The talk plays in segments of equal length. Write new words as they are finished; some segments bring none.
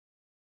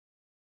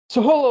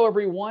So, hello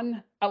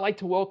everyone. I'd like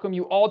to welcome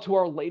you all to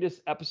our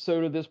latest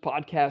episode of this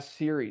podcast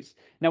series.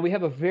 Now, we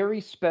have a very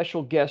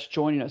special guest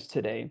joining us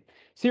today,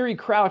 Syrie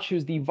Crouch,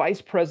 who's the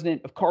Vice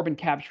President of Carbon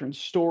Capture and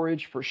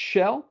Storage for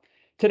Shell.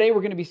 Today,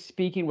 we're going to be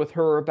speaking with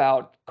her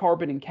about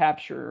carbon and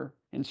capture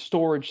and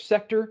storage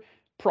sector,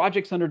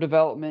 projects under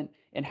development,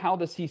 and how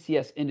the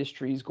CCS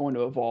industry is going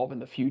to evolve in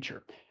the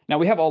future. Now,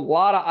 we have a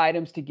lot of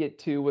items to get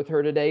to with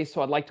her today,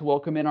 so I'd like to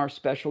welcome in our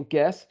special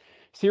guest.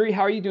 Syrie,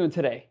 how are you doing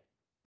today?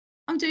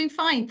 I'm doing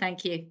fine,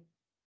 thank you.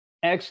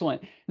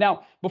 Excellent.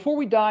 Now, before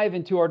we dive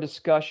into our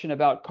discussion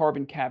about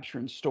carbon capture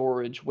and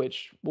storage,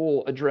 which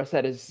we'll address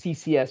that as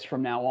CCS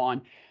from now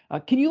on,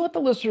 can you let the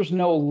listeners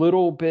know a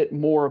little bit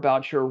more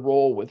about your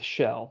role with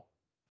Shell?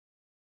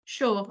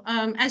 Sure.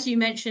 As you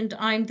mentioned,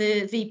 I'm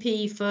the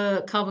VP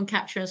for carbon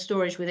capture and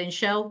storage within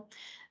Shell.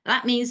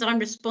 That means I'm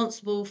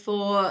responsible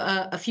for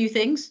a few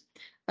things.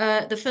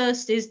 The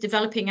first is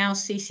developing our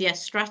CCS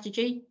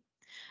strategy.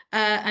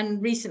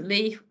 And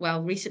recently,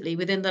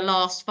 within the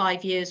last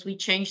 5 years, we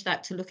changed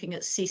that to looking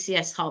at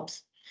CCS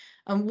hubs.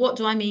 And what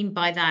do I mean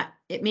by that?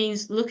 It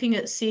means looking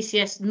at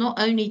CCS not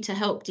only to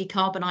help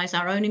decarbonize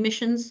our own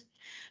emissions,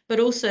 but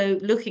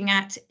also looking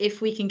at if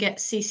we can get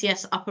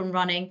CCS up and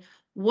running,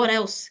 what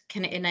else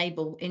can it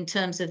enable in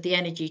terms of the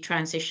energy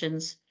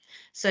transitions?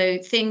 So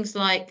things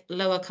like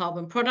lower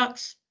carbon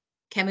products,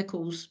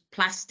 chemicals,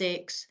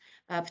 plastics,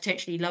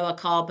 potentially lower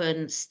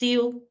carbon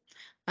steel,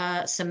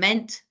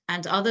 cement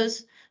and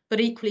others, but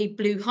equally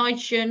blue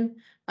hydrogen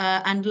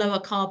and lower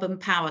carbon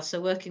power.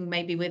 So working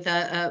maybe with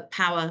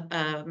power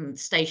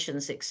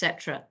stations,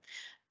 etc.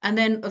 And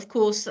then, of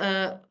course,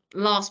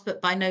 last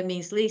but by no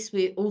means least,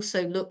 we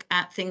also look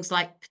at things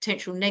like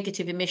potential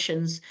negative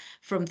emissions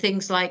from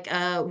things like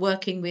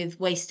working with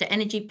waste to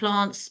energy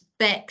plants,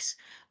 BECCS,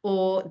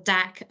 or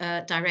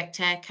DAC, direct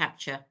air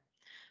capture.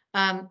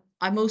 I'm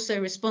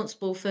also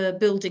responsible for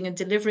building and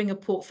delivering a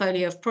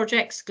portfolio of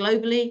projects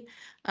globally.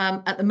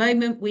 At the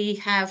moment, we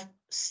have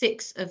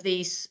 6 of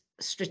these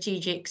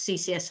strategic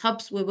CCS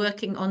hubs we're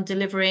working on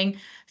delivering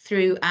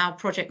through our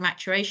project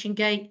maturation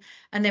gate.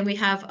 And then we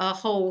have a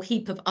whole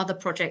heap of other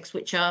projects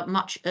which are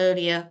much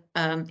earlier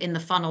in the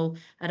funnel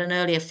at an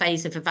earlier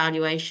phase of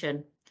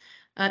evaluation.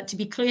 To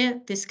be clear,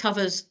 this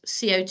covers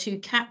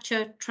CO2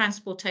 capture,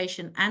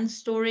 transportation and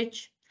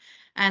storage.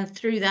 And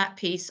through that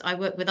piece, I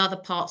work with other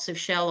parts of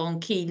Shell on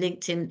key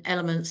linked-in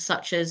elements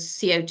such as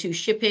CO2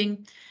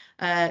 shipping,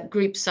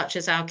 groups such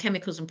as our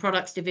chemicals and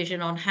products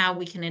division on how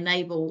we can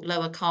enable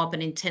lower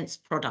carbon intense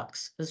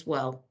products as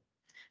well.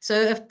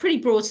 So a pretty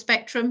broad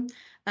spectrum,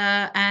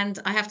 and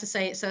I have to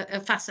say it's a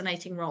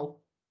fascinating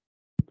role.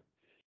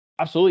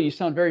 Absolutely. You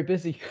sound very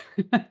busy.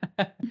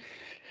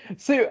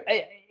 So,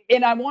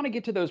 and I want to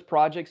get to those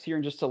projects here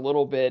in just a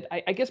little bit,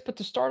 I guess, but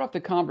to start off the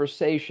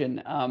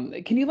conversation,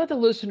 can you let the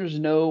listeners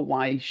know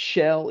why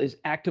Shell is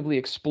actively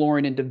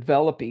exploring and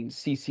developing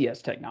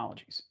CCS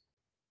technologies?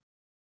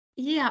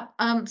 Yeah,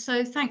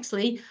 so thanks,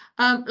 Lee.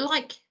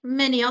 Like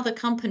many other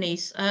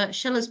companies,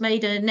 Shell has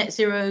made a net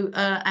zero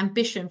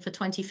ambition for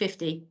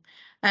 2050.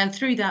 And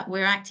through that,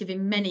 we're active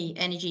in many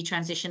energy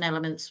transition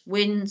elements,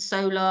 wind,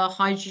 solar,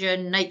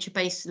 hydrogen,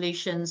 nature-based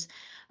solutions.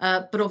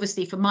 But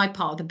obviously, for my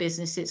part of the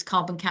business, it's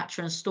carbon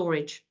capture and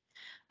storage.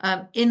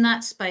 In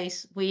that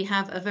space, we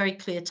have a very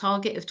clear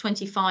target of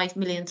 25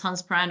 million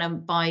tonnes per annum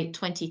by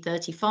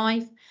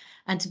 2035.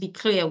 And to be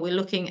clear, we're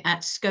looking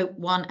at scope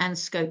 1 and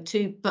scope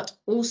 2, but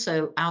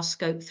also our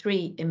scope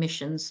 3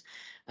 emissions.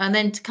 And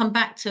then to come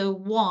back to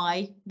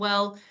why,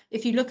 well,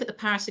 if you look at the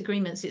Paris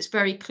agreements, it's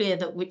very clear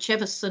that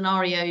whichever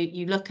scenario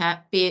you look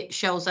at, be it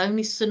Shell's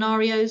only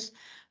scenarios,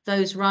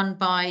 those run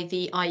by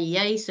the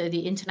IEA, so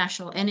the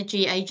International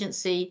Energy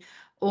Agency,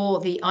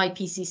 or the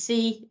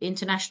IPCC,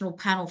 International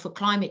Panel for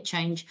Climate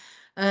Change,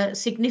 a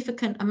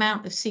significant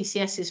amount of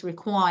CCS is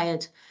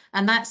required.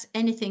 And that's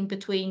anything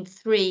between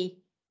 3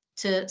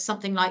 to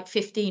something like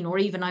 15, or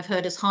even I've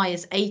heard as high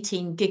as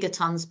 18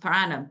 gigatons per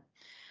annum.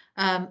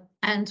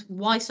 And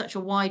why such a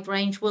wide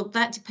range? Well,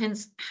 that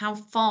depends how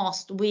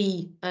fast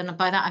we, and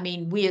by that I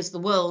mean we as the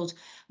world,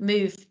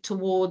 move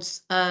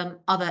towards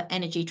other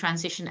energy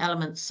transition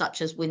elements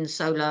such as wind,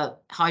 solar,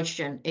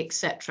 hydrogen,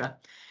 etc.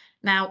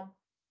 Now,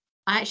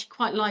 I actually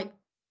quite like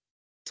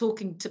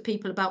talking to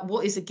people about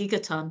what is a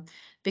gigaton,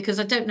 because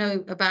I don't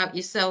know about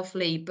yourself,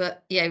 Lee,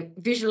 but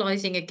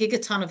visualizing a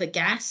gigaton of a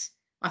gas,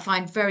 I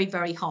find very,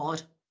 very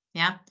hard.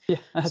 Yeah. Yeah,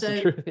 that's the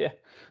So, truth. Yeah.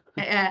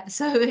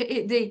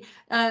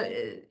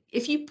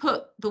 If you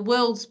put the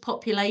world's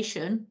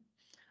population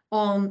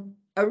on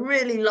a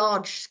really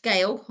large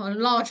scale, on a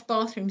large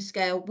bathroom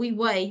scale, we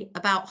weigh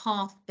about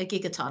half a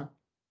gigaton.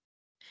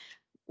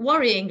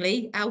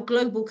 Worryingly, our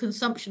global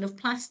consumption of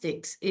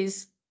plastics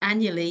is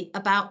annually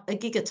about a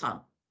gigaton.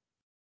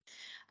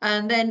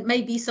 And then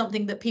maybe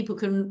something that people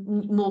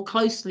can more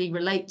closely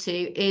relate to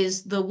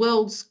is the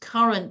world's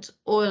current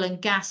oil and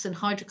gas and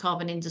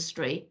hydrocarbon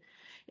industry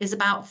is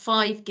about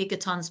 5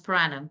 gigatons per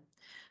annum.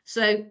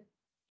 So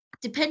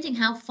depending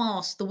how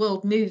fast the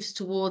world moves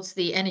towards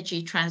the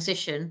energy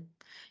transition,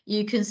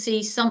 you can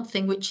see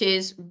something which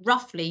is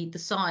roughly the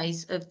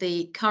size of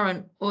the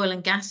current oil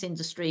and gas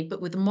industry,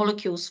 but with the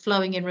molecules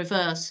flowing in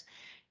reverse,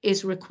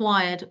 is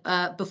required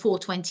before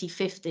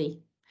 2050.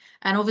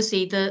 And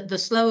obviously, the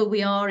slower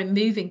we are in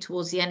moving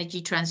towards the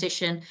energy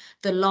transition,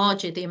 the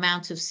larger the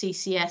amount of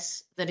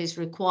CCS that is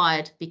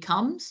required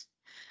becomes.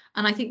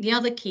 And I think the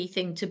other key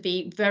thing to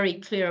be very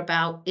clear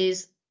about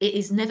is it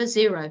is never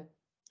zero.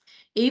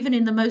 Even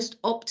in the most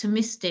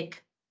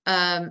optimistic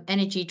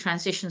energy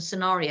transition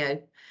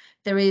scenario,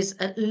 there is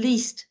at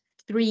least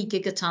 3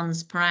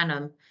 gigatons per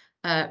annum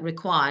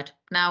required.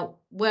 Now,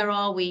 where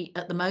are we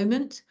at the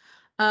moment?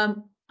 I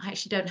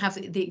actually don't have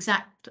the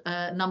exact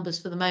numbers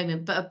for the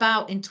moment, but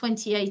about in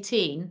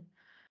 2018,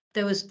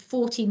 there was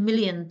 40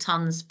 million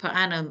tons per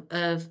annum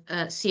of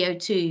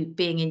CO2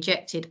 being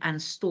injected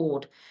and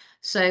stored.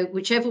 So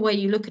whichever way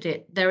you look at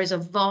it, there is a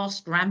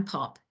vast ramp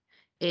up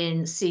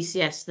in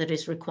CCS that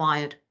is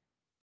required.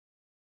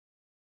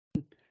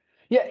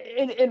 Yeah,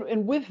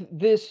 and with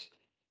this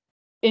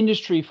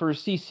industry for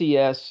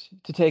CCS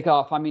to take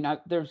off, I mean,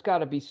 there's got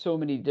to be so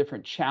many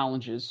different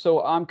challenges.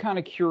 So I'm kind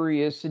of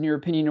curious, in your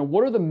opinion,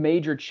 what are the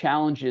major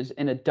challenges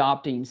in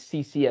adopting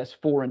CCS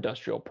for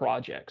industrial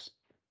projects?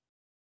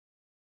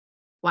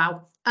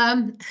 Wow.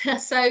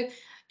 So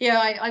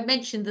yeah, I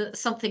mentioned that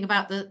something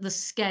about the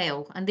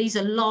scale, and these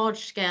are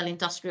large scale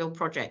industrial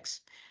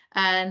projects,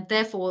 and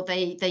therefore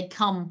they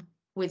come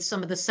with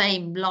some of the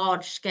same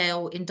large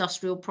scale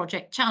industrial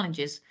project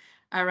challenges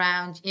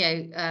around,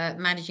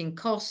 managing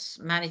costs,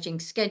 managing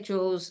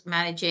schedules,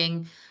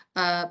 managing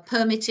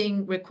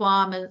permitting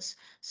requirements.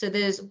 So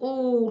there's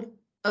all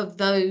of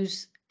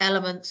those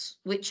elements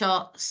which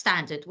are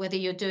standard, whether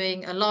you're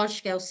doing a large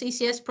scale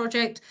CCS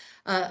project,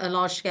 a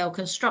large scale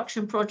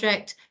construction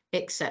project,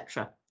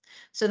 etc.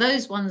 So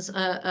those ones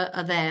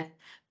are there.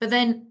 But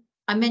then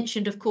I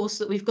mentioned, of course,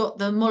 that we've got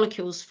the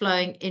molecules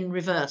flowing in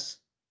reverse.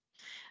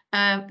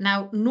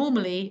 Now,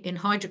 normally in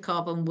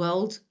hydrocarbon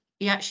world,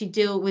 you actually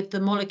deal with the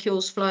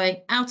molecules flowing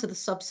out of the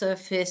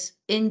subsurface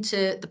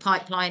into the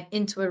pipeline,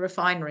 into a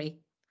refinery,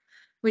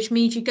 which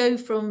means you go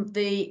from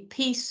the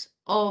piece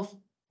of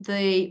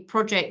the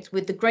project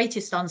with the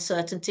greatest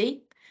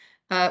uncertainty,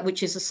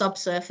 which is the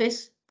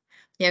subsurface.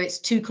 It's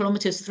 2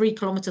 kilometers, 3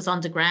 kilometers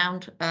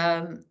underground,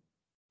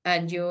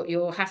 and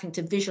you're having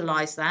to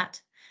visualize that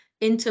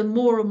into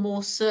more and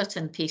more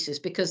certain pieces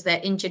because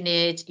they're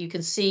engineered. You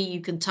can see,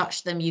 you can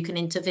touch them, you can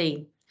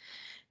intervene.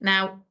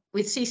 Now,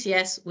 with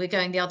CCS, we're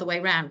going the other way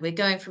around. We're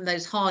going from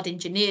those hard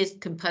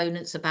engineered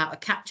components about a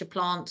capture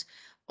plant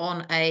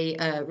on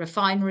a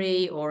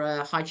refinery or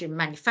a hydrogen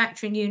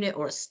manufacturing unit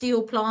or a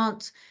steel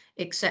plant,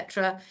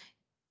 etc.,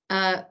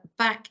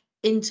 back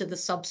into the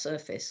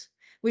subsurface,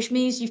 which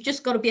means you've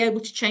just got to be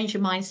able to change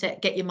your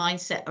mindset, get your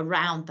mindset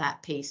around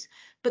that piece.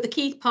 But the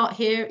key part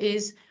here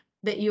is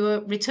that you're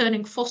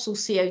returning fossil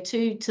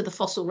CO2 to the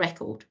fossil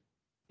record.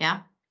 Yeah.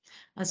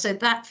 And so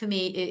that for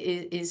me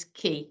is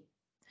key.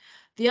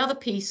 The other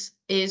piece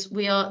is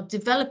we are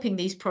developing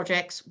these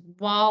projects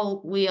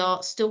while we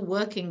are still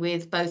working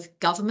with both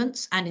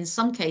governments and in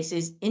some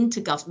cases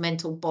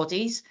intergovernmental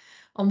bodies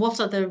on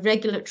what are the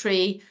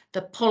regulatory,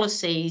 the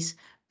policies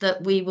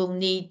that we will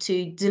need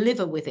to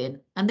deliver within.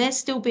 And they're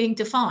still being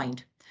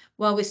defined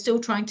while we're still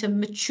trying to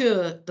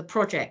mature the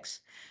projects.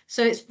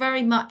 So it's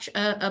very much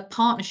a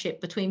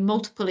partnership between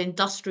multiple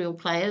industrial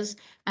players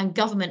and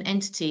government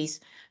entities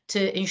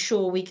to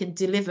ensure we can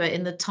deliver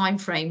in the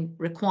timeframe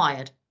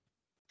required.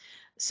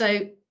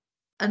 So,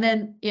 and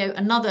then,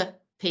 another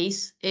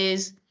piece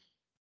is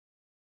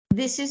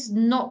this is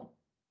not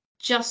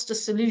just a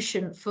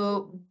solution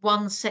for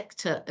one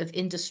sector of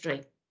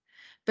industry,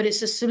 but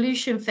it's a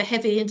solution for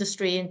heavy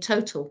industry in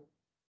total.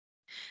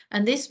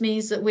 And this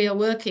means that we are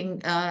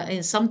working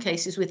in some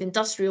cases with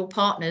industrial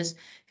partners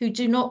who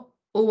do not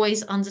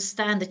always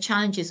understand the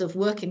challenges of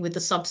working with the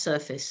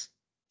subsurface.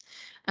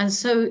 And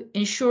so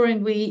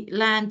ensuring we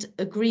land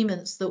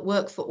agreements that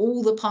work for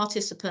all the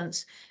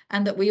participants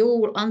and that we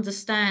all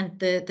understand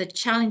the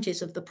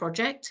challenges of the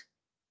project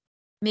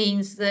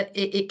means that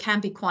it can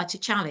be quite a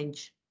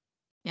challenge.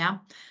 Yeah.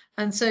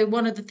 And so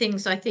one of the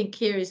things I think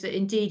here is that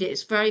indeed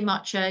it's very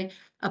much a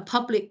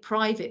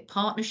public-private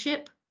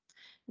partnership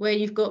where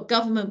you've got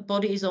government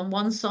bodies on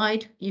one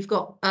side, you've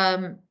got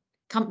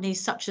companies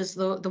such as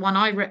the one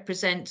I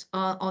represent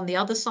on the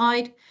other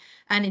side.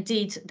 And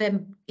indeed,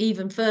 then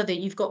even further,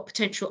 you've got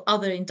potential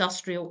other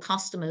industrial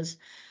customers.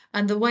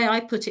 And the way I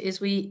put it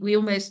is we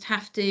almost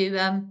have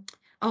to,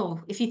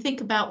 if you think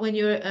about when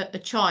you're a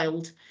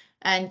child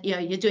and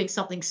you're doing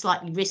something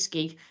slightly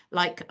risky,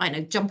 like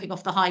jumping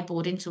off the high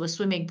board into a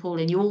swimming pool,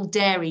 and you all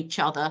dare each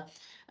other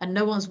and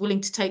no one's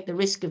willing to take the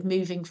risk of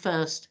moving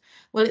first.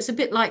 Well, it's a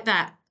bit like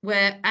that,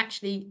 where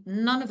actually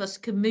none of us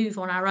can move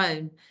on our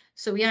own.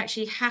 So we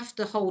actually have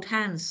to hold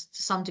hands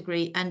to some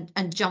degree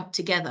and jump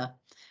together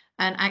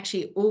and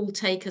actually all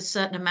take a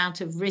certain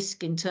amount of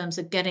risk in terms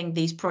of getting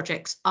these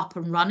projects up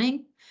and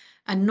running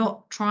and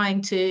not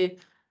trying to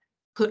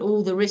put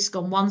all the risk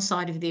on one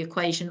side of the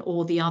equation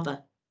or the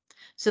other.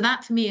 So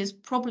that for me is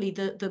probably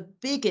the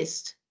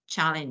biggest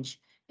challenge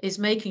is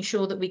making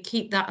sure that we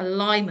keep that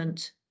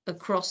alignment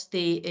across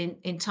the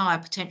entire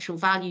potential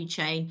value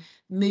chain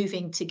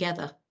moving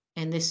together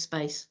in this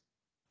space.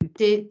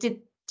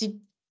 Did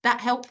that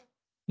help?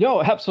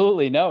 No,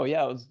 absolutely. No,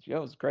 yeah, it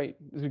was great.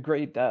 It was a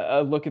great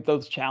look at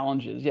those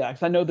challenges. Yeah,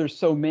 because I know there's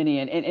so many,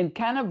 and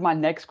kind of my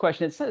next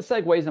question, it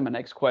segues in my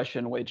next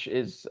question, which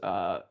is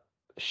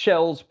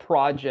Shell's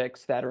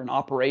projects that are in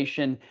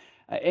operation,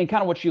 and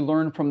kind of what you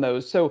learned from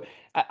those. So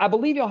I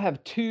believe y'all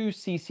have two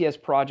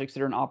CCS projects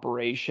that are in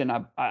operation.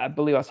 I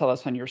believe I saw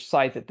this on your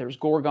site that there's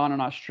Gorgon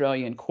in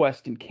Australia and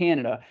Quest in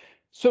Canada.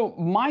 So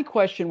my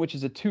question, which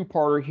is a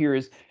two-parter here,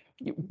 is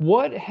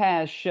what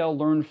has Shell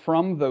learned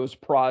from those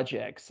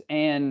projects,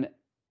 and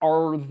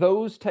are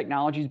those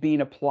technologies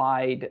being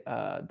applied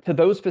to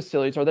those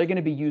facilities? Are they going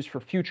to be used for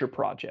future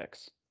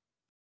projects?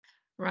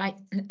 Right.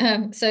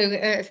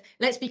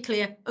 Let's be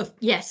clear.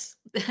 Yes,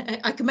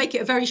 I can make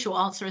it a very short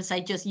answer and say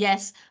just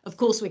yes. Of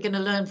course, we're going to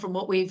learn from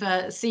what we've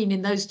seen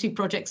in those two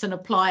projects and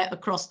apply it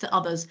across to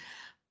others.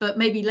 But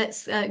maybe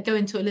let's go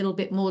into a little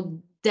bit more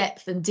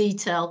depth and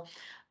detail.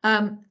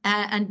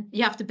 And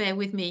you have to bear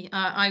with me.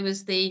 I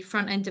was the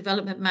front-end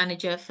development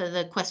manager for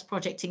the Quest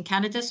project in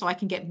Canada, so I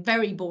can get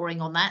very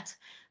boring on that,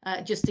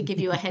 just to give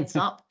you a heads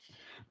up.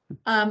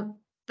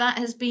 That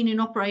has been in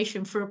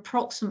operation for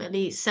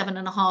approximately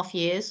 7.5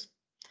 years.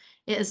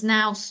 It has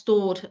now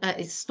stored,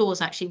 it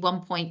stores actually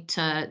 1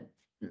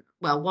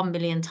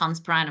 million tons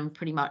per annum,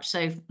 pretty much.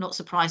 So not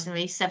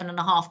surprisingly,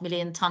 7.5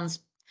 million tons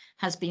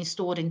has been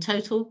stored in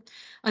total.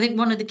 I think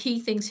one of the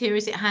key things here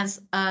is it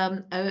has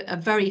a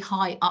very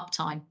high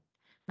uptime.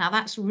 Now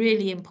that's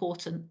really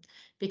important,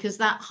 because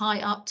that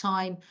high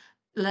uptime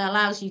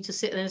allows you to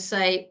sit there and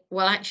say,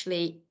 well,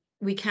 actually,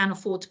 we can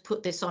afford to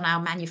put this on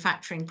our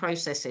manufacturing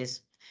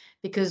processes,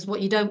 because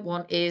what you don't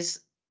want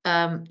is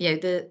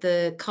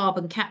the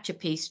carbon capture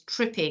piece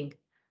tripping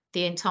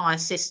the entire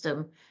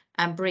system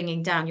and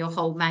bringing down your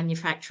whole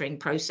manufacturing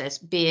process,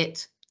 be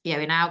it,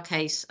 in our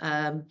case,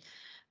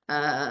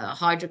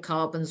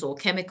 hydrocarbons or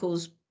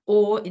chemicals,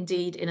 or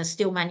indeed in a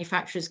steel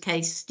manufacturer's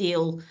case,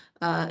 steel,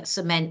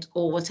 cement,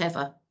 or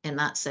whatever in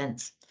that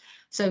sense.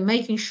 So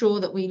making sure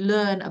that we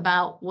learn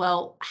about,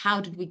 well,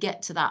 how did we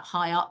get to that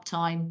high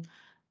uptime?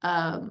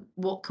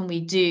 What can we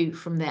do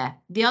from there?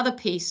 The other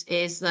piece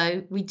is,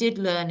 though, we did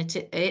learn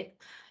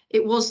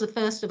it was the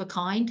first of a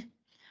kind.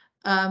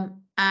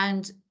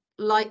 And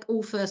like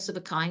all first of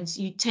a kinds,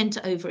 you tend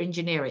to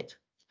over-engineer it.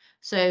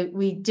 So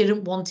we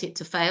didn't want it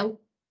to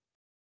fail.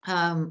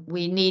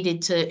 We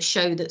needed to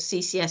show that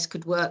CCS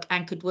could work,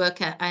 and could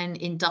work at an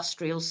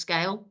industrial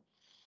scale.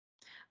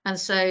 And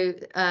so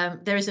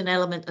there is an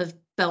element of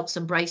belts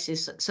and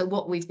braces. So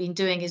what we've been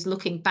doing is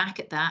looking back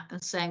at that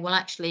and saying, well,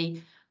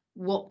 actually,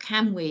 what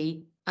can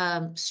we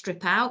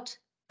strip out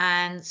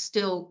and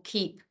still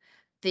keep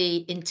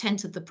the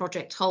intent of the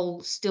project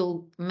whole,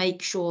 still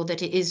make sure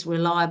that it is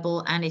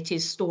reliable and it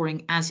is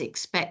storing as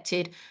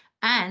expected.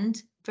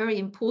 And very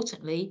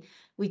importantly,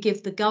 we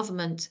give the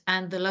government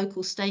and the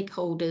local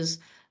stakeholders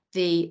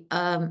the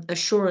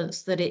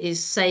assurance that it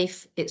is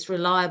safe, it's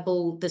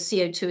reliable, the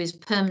CO2 is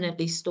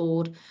permanently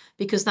stored,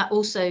 because that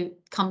also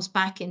comes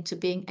back into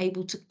being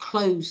able to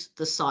close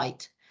the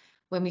site.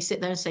 When we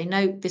sit there and say,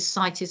 no, this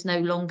site is no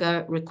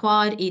longer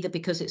required, either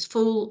because it's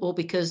full or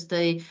because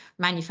the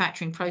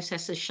manufacturing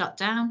process has shut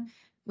down,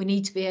 we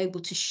need to be able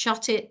to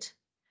shut it,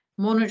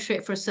 monitor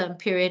it for a certain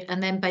period,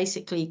 and then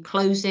basically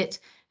close it,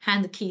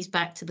 hand the keys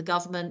back to the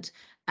government,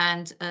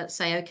 and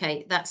say,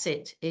 okay, that's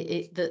it.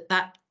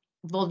 That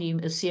volume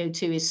of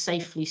CO2 is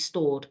safely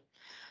stored.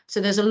 So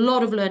there's a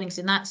lot of learnings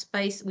in that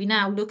space. We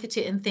now look at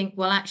it and think,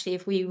 well, actually,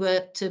 if we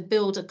were to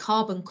build a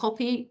carbon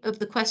copy of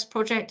the Quest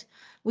project,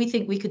 we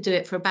think we could do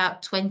it for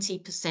about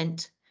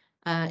 20%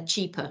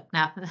 cheaper.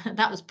 Now,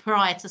 that was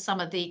prior to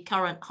some of the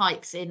current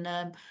hikes in,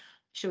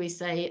 shall we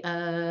say,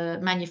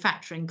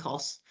 manufacturing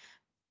costs.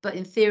 But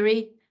in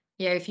theory,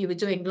 if you were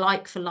doing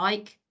like for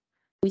like,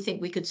 we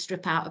think we could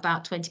strip out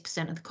about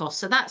 20% of the cost.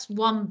 So that's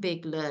one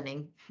big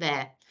learning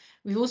there.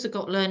 We've also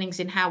got learnings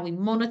in how we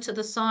monitor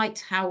the site,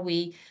 how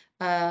we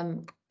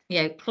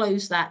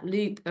close that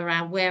loop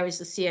around where is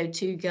the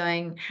CO2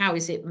 going, how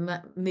is it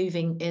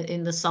moving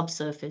in the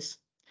subsurface.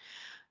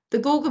 The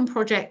Gorgon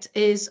project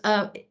is,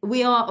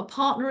 we are a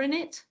partner in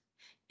it.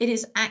 It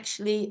is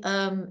actually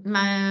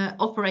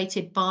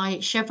operated by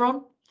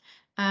Chevron,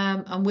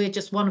 and we're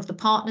just one of the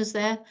partners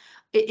there.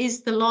 It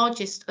is the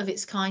largest of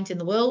its kind in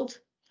the world,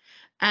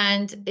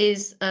 and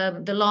is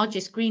the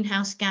largest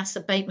greenhouse gas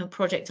abatement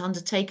project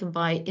undertaken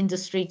by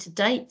industry to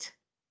date.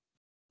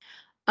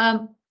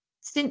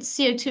 Since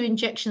CO2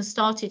 injection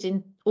started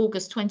in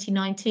August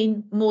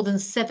 2019, more than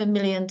 7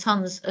 million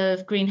tons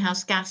of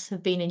greenhouse gas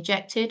have been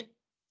injected.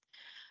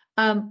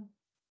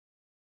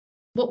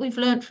 What we've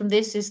learned from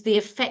this is the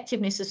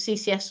effectiveness of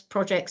CCS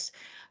projects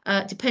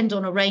depend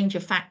on a range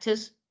of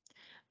factors,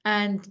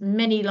 and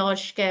many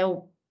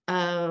large-scale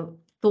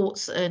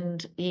thoughts,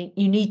 and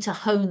you need to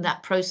hone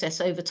that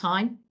process over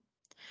time.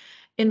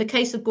 In the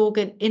case of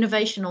Gorgon,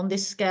 innovation on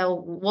this scale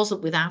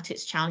wasn't without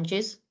its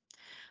challenges.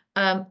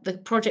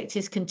 The project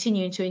is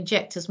continuing to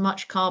inject as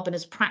much carbon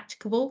as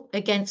practicable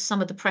against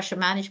some of the pressure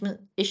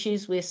management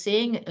issues we're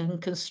seeing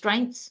and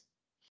constraints.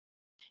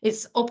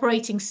 It's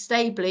operating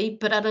stably,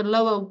 but at a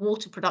lower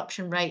water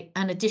production rate,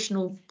 and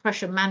additional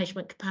pressure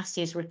management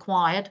capacity is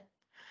required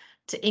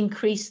to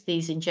increase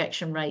these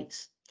injection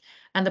rates.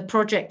 And the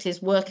project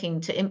is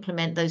working to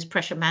implement those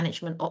pressure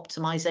management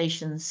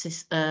optimization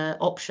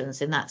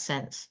options in that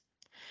sense.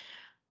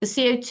 The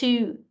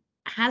CO2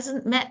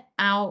 hasn't met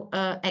our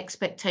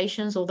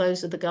expectations or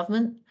those of the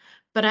government,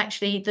 but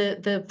actually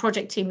the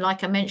project team,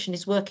 like I mentioned,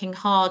 is working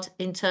hard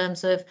in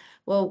terms of,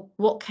 well,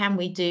 what can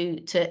we do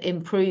to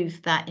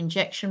improve that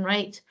injection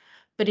rate?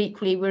 But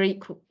equally, we're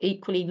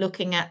equally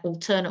looking at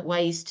alternate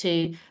ways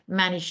to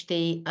manage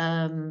the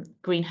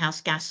greenhouse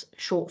gas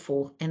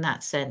shortfall in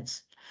that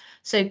sense.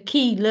 So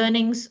key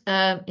learnings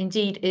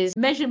indeed is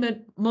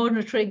measurement,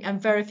 monitoring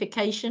and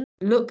verification.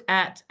 Look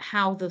at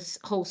how the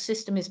whole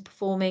system is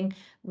performing.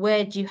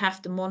 Where do you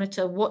have to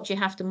monitor? What do you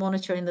have to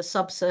monitor in the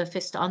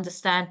subsurface to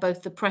understand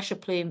both the pressure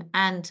plume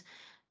and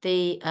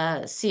the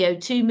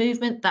CO2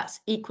 movement? That's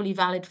equally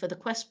valid for the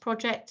Quest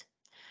project.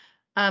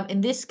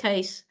 In this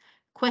case,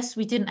 Quest,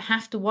 we didn't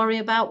have to worry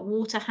about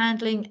water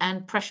handling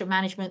and pressure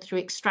management through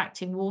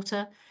extracting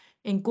water.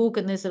 In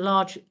Gorgon, there's a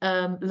large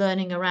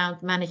learning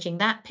around managing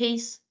that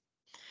piece.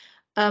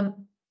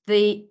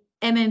 The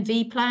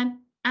MMV plan,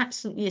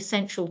 absolutely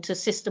essential to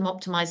system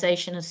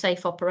optimization and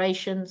safe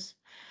operations.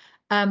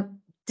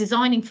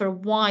 Designing for a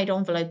wide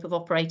envelope of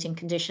operating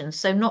conditions.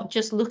 So not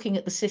just looking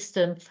at the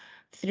system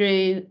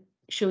through,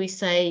 shall we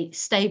say,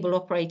 stable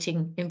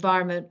operating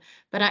environment,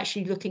 but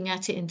actually looking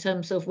at it in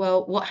terms of,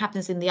 well, what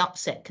happens in the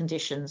upset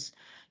conditions?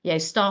 You know,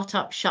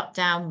 startup,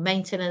 shutdown,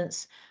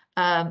 maintenance,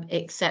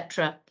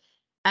 etc.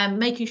 And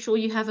making sure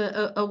you have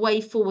a way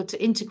forward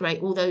to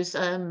integrate all those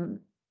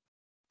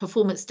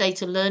performance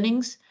data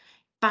learnings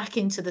back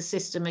into the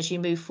system as you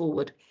move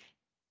forward.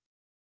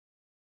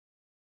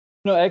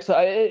 No,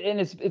 excellent. And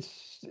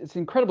it's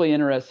incredibly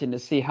interesting to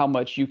see how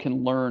much you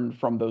can learn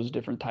from those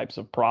different types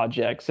of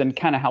projects and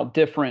kind of how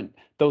different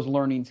those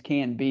learnings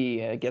can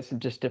be, I guess, in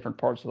just different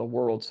parts of the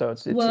world. So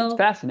it's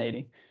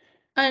fascinating.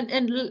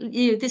 And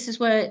you know, this is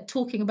where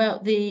talking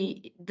about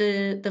the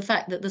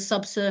fact that the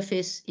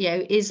subsurface, you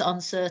know, is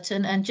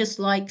uncertain, and just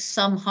like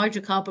some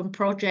hydrocarbon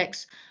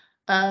projects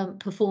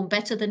perform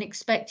better than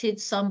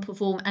expected, some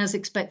perform as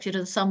expected,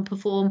 and some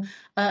perform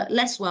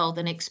less well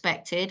than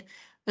expected.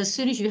 As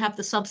soon as you have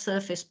the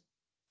subsurface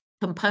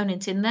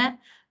component in there,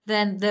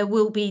 then there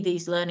will be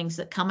these learnings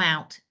that come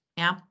out,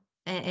 yeah,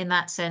 in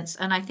that sense.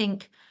 And I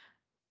think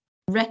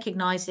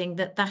recognizing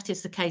that that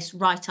is the case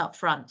right up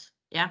front,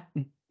 yeah.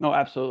 No,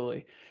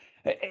 absolutely.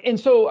 And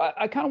so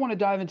I kind of want to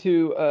dive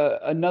into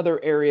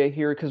another area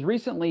here, because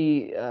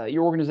recently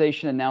your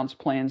organization announced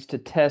plans to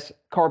test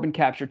carbon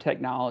capture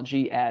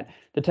technology at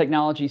the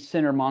Technology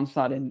Center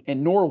Mongstad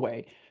in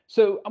Norway.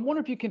 So I'm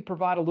wondering if you can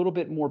provide a little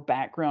bit more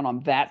background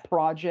on that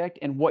project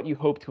and what you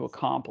hope to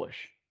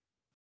accomplish.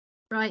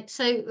 Right.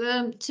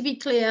 So to be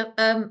clear,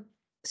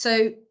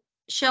 so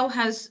Shell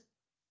has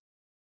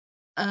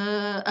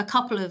a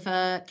couple of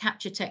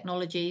capture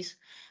technologies.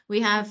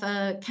 We have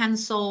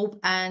CANSOLV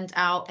and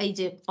our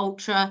ADIP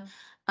Ultra.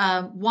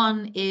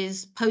 One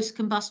is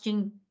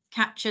post-combustion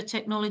capture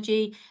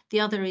technology.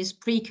 The other is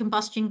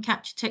pre-combustion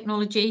capture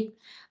technology.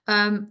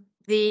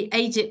 The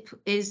ADIP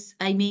is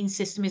amine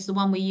system is the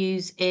one we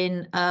use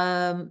in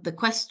the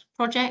Quest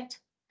project.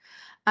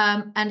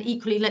 And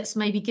equally, let's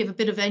maybe give a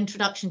bit of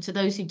introduction to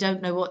those who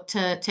don't know what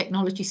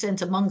Technology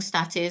Centre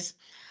Mongstad is.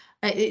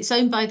 It's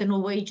owned by the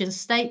Norwegian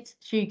state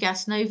through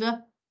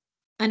Gassnova,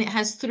 and it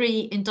has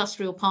 3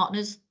 industrial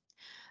partners,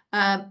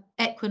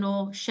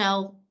 Equinor,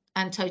 Shell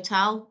and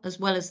Total, as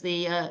well as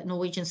the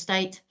Norwegian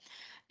state.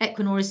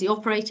 Equinor is the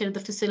operator of the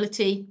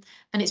facility,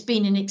 and it's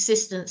been in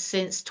existence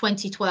since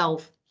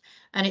 2012.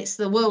 And it's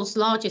the world's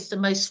largest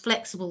and most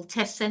flexible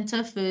test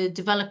centre for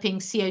developing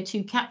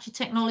CO2 capture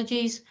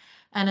technologies,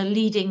 and a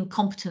leading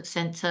competence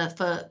centre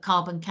for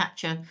carbon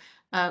capture,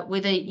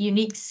 with a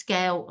unique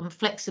scale and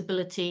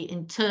flexibility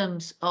in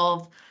terms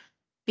of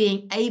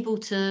being able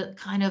to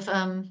kind of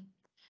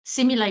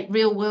simulate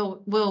real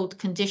world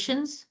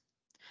conditions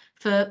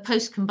for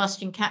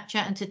post-combustion capture,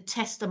 and to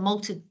test a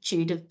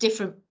multitude of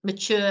different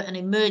mature and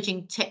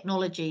emerging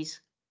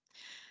technologies.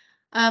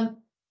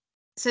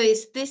 So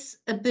it's this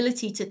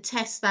ability to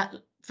test that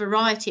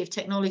variety of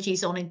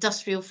technologies on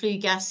industrial flue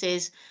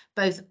gases,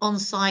 both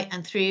on-site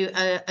and through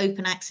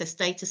open access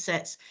data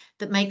sets,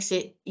 that makes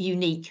it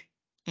unique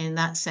in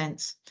that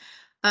sense.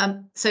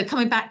 So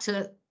coming back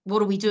to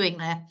what are we doing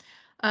there?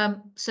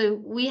 So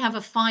we have a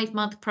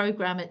 5-month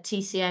program at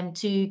TCM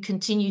to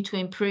continue to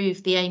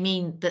improve the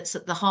amine that's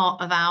at the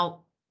heart of our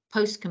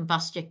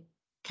post-combustion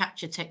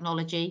capture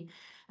technology.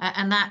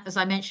 And that, as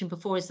I mentioned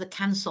before, is the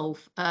CANSOLV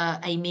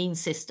amine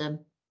system.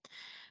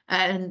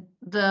 And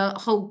the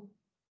whole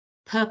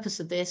purpose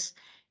of this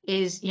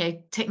is, you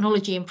know,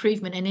 technology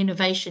improvement and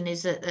innovation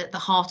is at the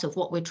heart of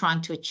what we're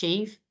trying to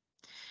achieve.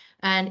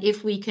 And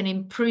if we can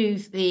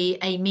improve the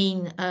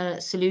amine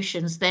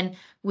solutions, then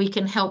we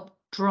can help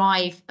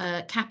drive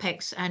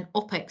capex and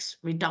opex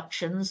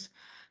reductions,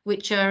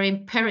 which are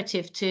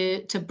imperative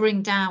to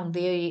bring down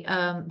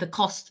the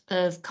cost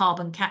of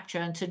carbon capture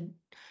and to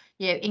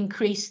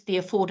increase the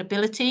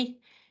affordability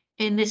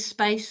in this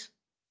space,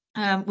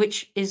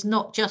 which is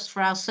not just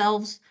for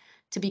ourselves.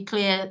 To be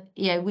clear,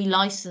 we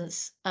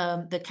license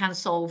the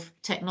CanSolve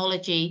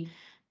technology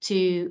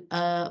to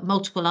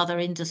multiple other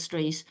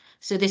industries.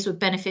 So this would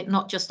benefit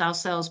not just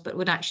ourselves, but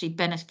would actually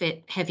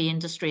benefit heavy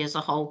industry as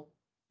a whole.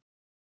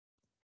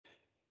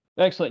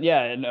 Excellent.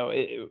 Yeah, no,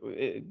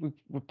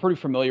 we're pretty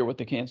familiar with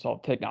the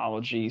CanSolve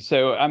technology.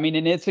 So, I mean,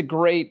 and it's a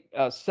great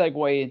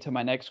segue into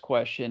my next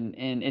question,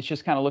 and it's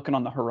just kind of looking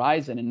on the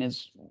horizon. And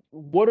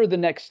what are the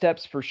next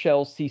steps for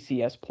Shell's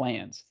CCS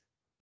plans?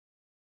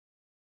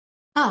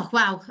 Oh,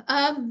 wow.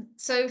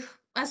 So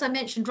as I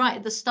mentioned right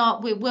at the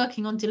start, we're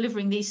working on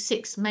delivering these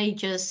 6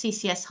 major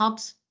CCS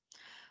hubs.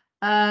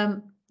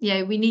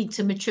 We need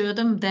to mature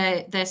them.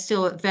 They're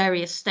still at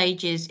various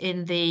stages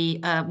in the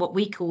what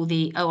we call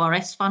the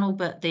ORS funnel,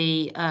 but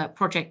the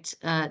project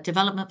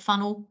development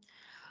funnel.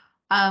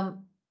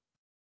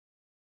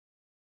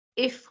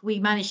 If we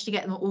manage to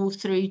get them all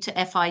through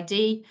to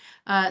FID,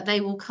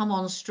 they will come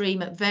on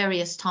stream at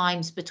various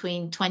times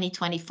between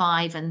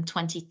 2025 and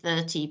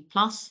 2030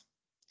 plus.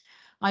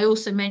 I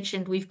also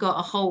mentioned we've got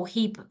a whole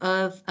heap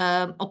of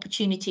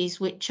opportunities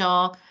which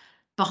are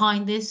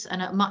behind this and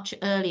at a much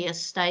earlier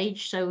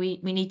stage. So we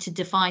need to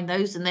define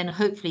those, and then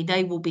hopefully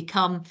they will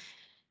become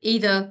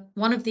either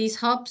one of these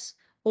hubs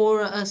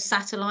or a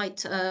satellite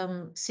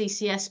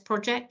CCS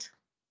project.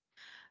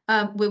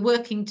 We're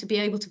working to be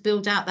able to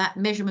build out that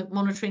measurement,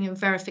 monitoring and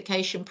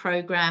verification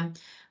program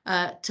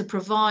to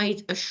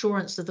provide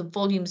assurance of the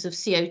volumes of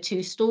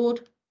CO2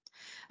 stored,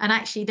 and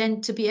actually then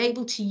to be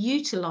able to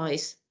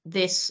utilize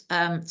this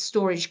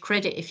storage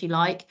credit, if you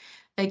like,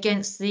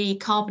 against the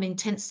carbon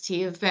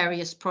intensity of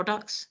various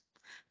products.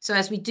 So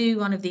as we do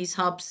one of these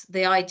hubs,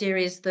 the idea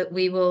is that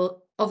we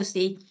will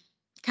obviously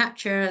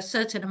capture a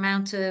certain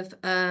amount of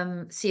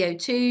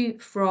CO2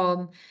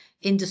 from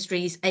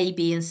industries A,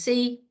 B, and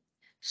C,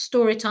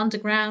 store it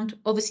underground.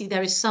 Obviously,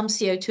 there is some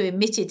CO2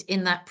 emitted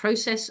in that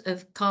process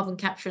of carbon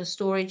capture and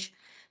storage.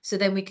 So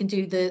then we can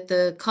do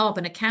the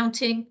carbon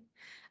accounting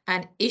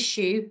and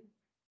issue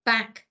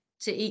back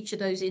to each of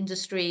those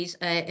industries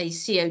a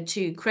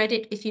CO2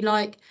 credit, if you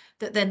like,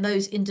 that then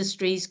those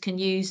industries can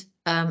use,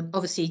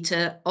 obviously,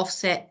 to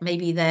offset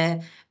maybe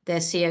their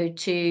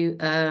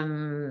CO2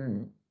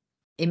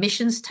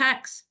 emissions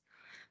tax,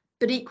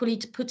 but equally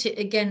to put it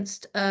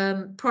against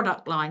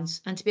product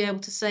lines and to be able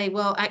to say,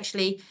 well,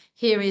 actually,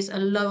 here is a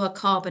lower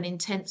carbon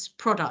intense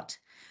product.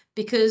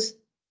 Because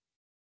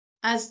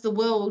as the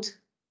world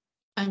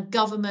and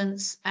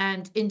governments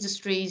and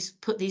industries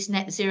put these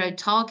net zero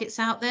targets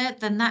out there,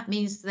 then that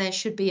means there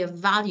should be a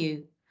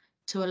value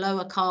to a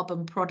lower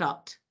carbon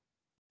product.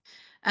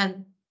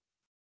 And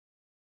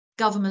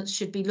governments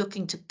should be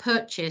looking to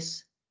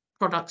purchase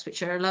products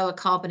which are a lower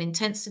carbon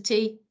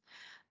intensity,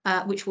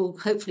 which will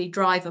hopefully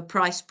drive a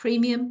price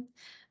premium.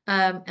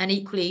 And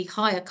equally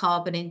higher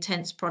carbon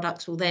intense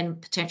products will then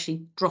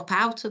potentially drop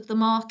out of the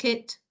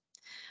market.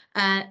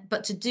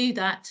 But to do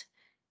that,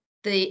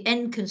 the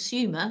end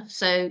consumer,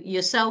 so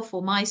yourself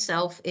or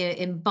myself,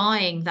 in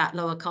buying that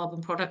lower carbon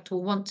product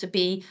will want to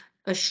be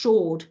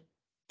assured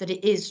that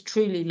it is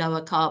truly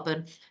lower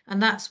carbon.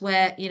 And that's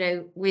where,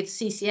 with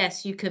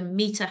CCS, you can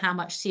meter how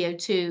much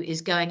CO2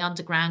 is going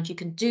underground. You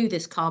can do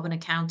this carbon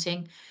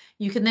accounting.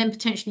 You can then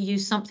potentially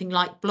use something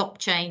like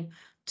blockchain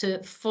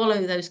to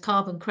follow those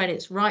carbon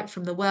credits right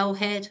from the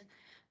wellhead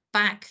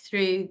back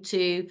through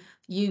to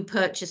you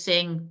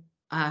purchasing,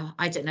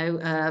 I don't know,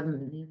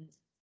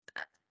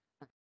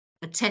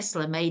 a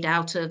Tesla made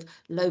out of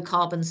low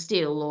carbon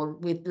steel or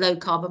with low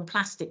carbon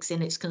plastics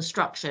in its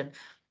construction.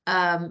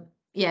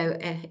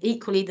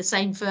 Equally the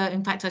same for,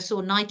 in fact, I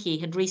saw Nike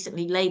had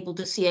recently labeled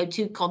the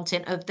CO2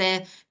 content of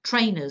their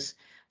trainers.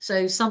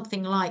 So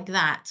something like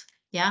that.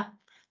 Yeah.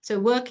 So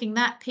working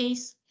that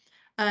piece,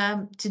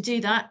 to do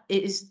that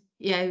is,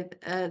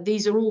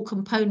 these are all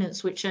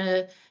components which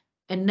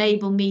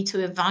enable me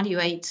to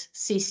evaluate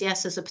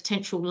CCS as a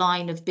potential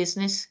line of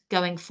business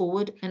going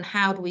forward, and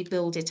how do we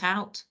build it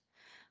out?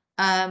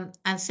 And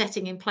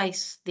setting in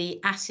place the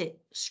asset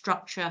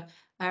structure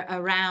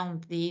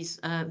around these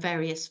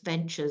various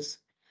ventures.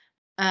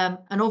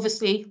 And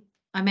obviously,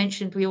 I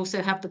mentioned we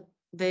also have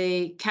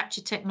the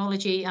capture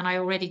technology, and I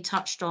already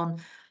touched on,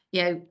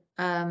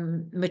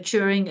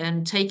 maturing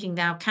and taking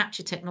our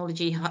capture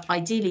technology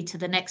ideally to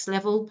the next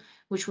level,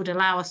 which would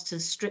allow us to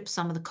strip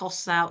some of the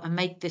costs out and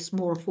make this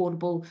more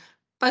affordable,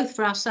 both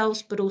for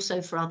ourselves, but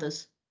also for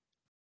others.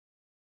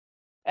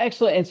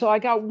 Excellent. And so I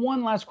got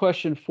one last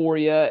question for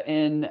you,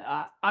 and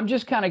I'm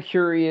just kind of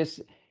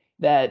curious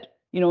that,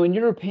 in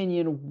your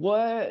opinion,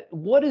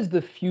 what is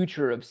the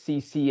future of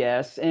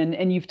CCS?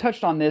 And you've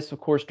touched on this, of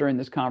course, during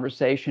this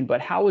conversation,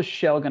 but how is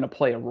Shell going to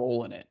play a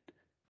role in it?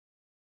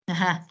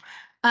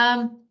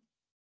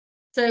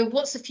 So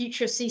what's the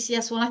future of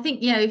CCS? Well, I think,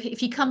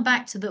 if you come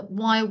back to the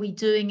why are we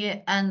doing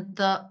it and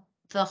the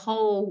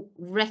whole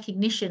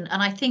recognition,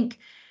 and I think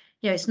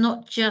it's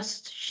not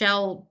just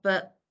Shell,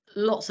 but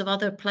lots of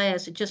other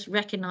players are just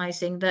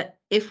recognizing that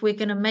if we're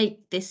going to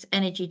make this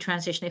energy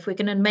transition, if we're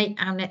going to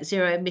make our net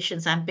zero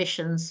emissions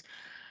ambitions,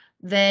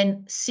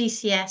 then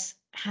CCS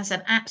has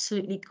an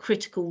absolutely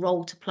critical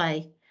role to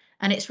play,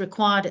 and it's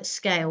required at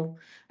scale.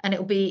 And it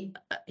will be,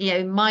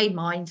 in my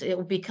mind, it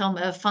will become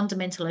a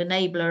fundamental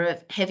enabler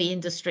of heavy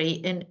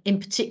industry, and in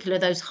particular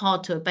those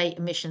hard to abate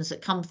emissions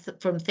that come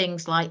from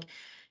things like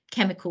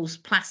chemicals,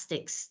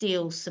 plastics,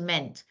 steel,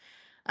 cement.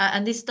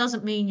 And this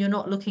doesn't mean you're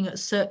not looking at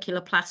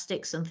circular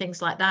plastics and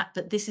things like that,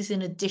 but this is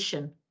in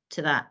addition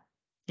to that.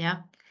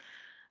 Yeah.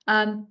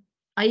 I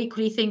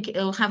equally think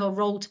it'll have a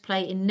role to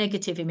play in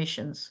negative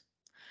emissions.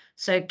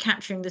 So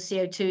capturing the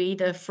CO2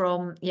 either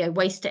from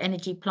waste to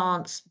energy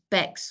plants,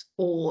 BECCS,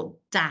 or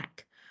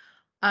DAC.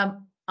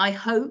 I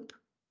hope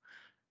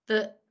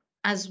that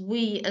as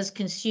we as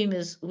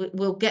consumers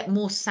will get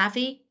more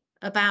savvy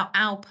about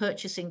our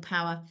purchasing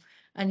power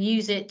and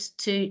use it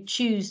to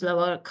choose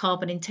lower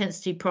carbon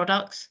intensity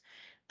products,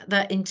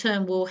 that in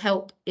turn will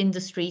help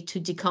industry to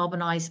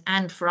decarbonize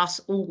and for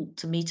us all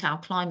to meet our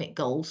climate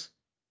goals.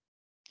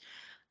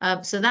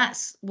 So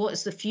that's what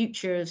is the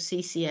future of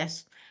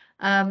CCS,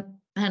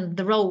 and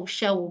the role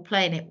Shell will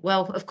play in it.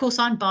 Well, of course,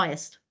 I'm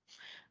biased,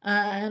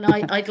 and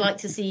I'd like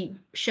to see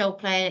Shell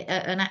play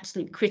an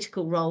absolute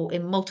critical role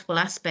in multiple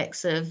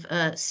aspects of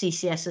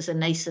CCS as a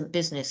nascent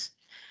business.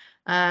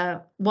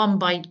 One,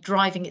 by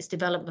driving its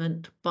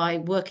development, by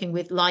working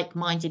with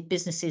like-minded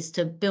businesses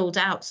to build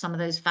out some of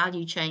those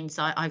value chains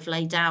I've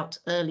laid out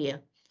earlier.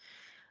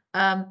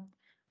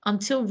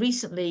 Until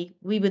recently,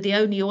 we were the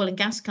only oil and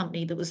gas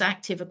company that was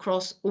active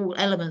across all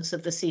elements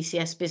of the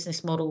CCS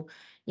business model,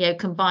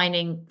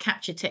 combining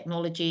capture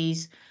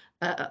technologies,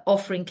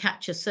 offering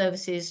capture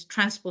services,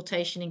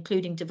 transportation,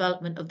 including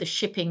development of the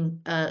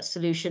shipping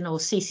solution or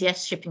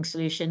CCS shipping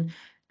solution,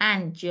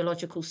 and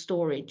geological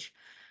storage.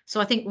 So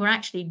I think we're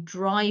actually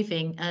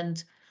driving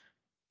and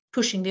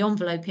pushing the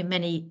envelope in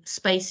many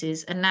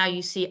spaces. And now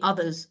you see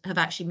others have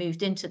actually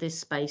moved into this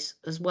space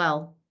as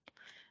well,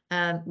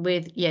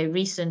 with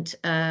recent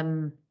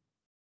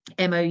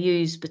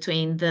MOUs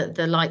between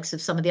the likes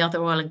of some of the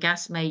other oil and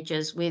gas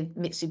majors, with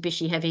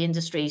Mitsubishi Heavy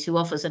Industries, who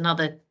offers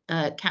another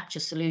capture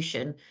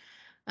solution,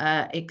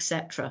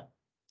 etc.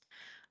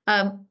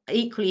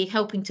 Equally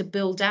helping to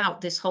build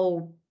out this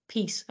whole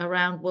piece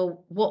around,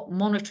 well, what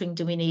monitoring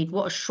do we need?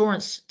 What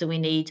assurance do we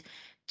need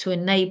to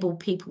enable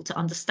people to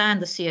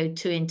understand the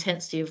CO2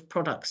 intensity of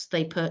products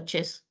they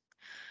purchase?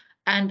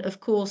 And of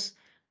course,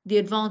 the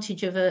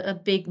advantage of a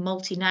big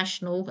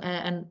multinational,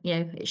 and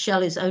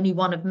Shell is only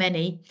one of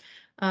many,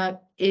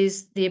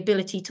 is the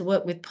ability to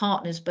work with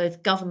partners,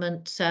 both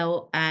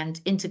governmental and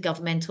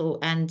intergovernmental,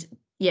 and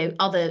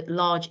other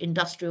large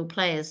industrial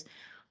players,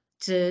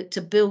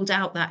 to build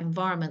out that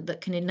environment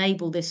that can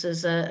enable this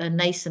as a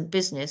nascent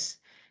business,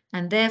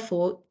 and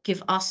therefore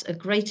give us a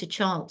greater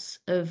chance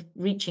of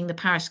reaching the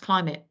Paris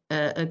Climate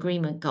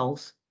Agreement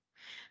goals.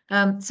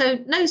 So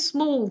no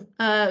small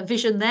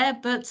vision there,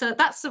 but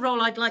that's the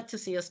role I'd like to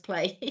see us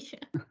play.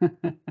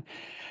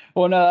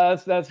 Well, no,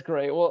 that's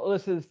great. Well,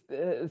 listen,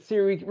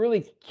 Syrie,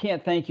 really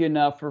can't thank you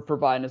enough for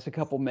providing us a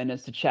couple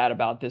minutes to chat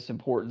about this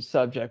important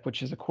subject,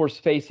 which is, of course,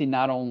 facing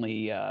not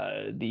only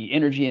the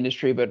energy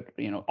industry, but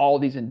all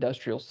these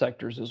industrial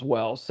sectors as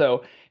well.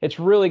 So it's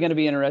really going to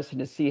be interesting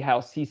to see how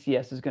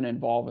CCS is going to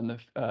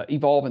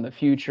evolve in the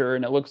future.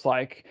 And it looks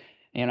like,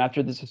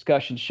 after this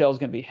discussion, Shell's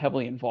going to be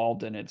heavily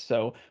involved in it.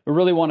 So we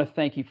really want to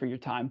thank you for your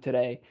time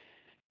today.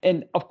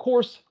 And of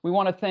course, we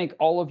want to thank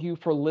all of you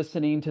for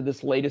listening to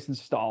this latest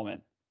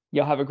installment.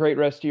 Y'all have a great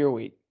rest of your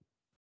week.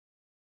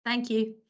 Thank you.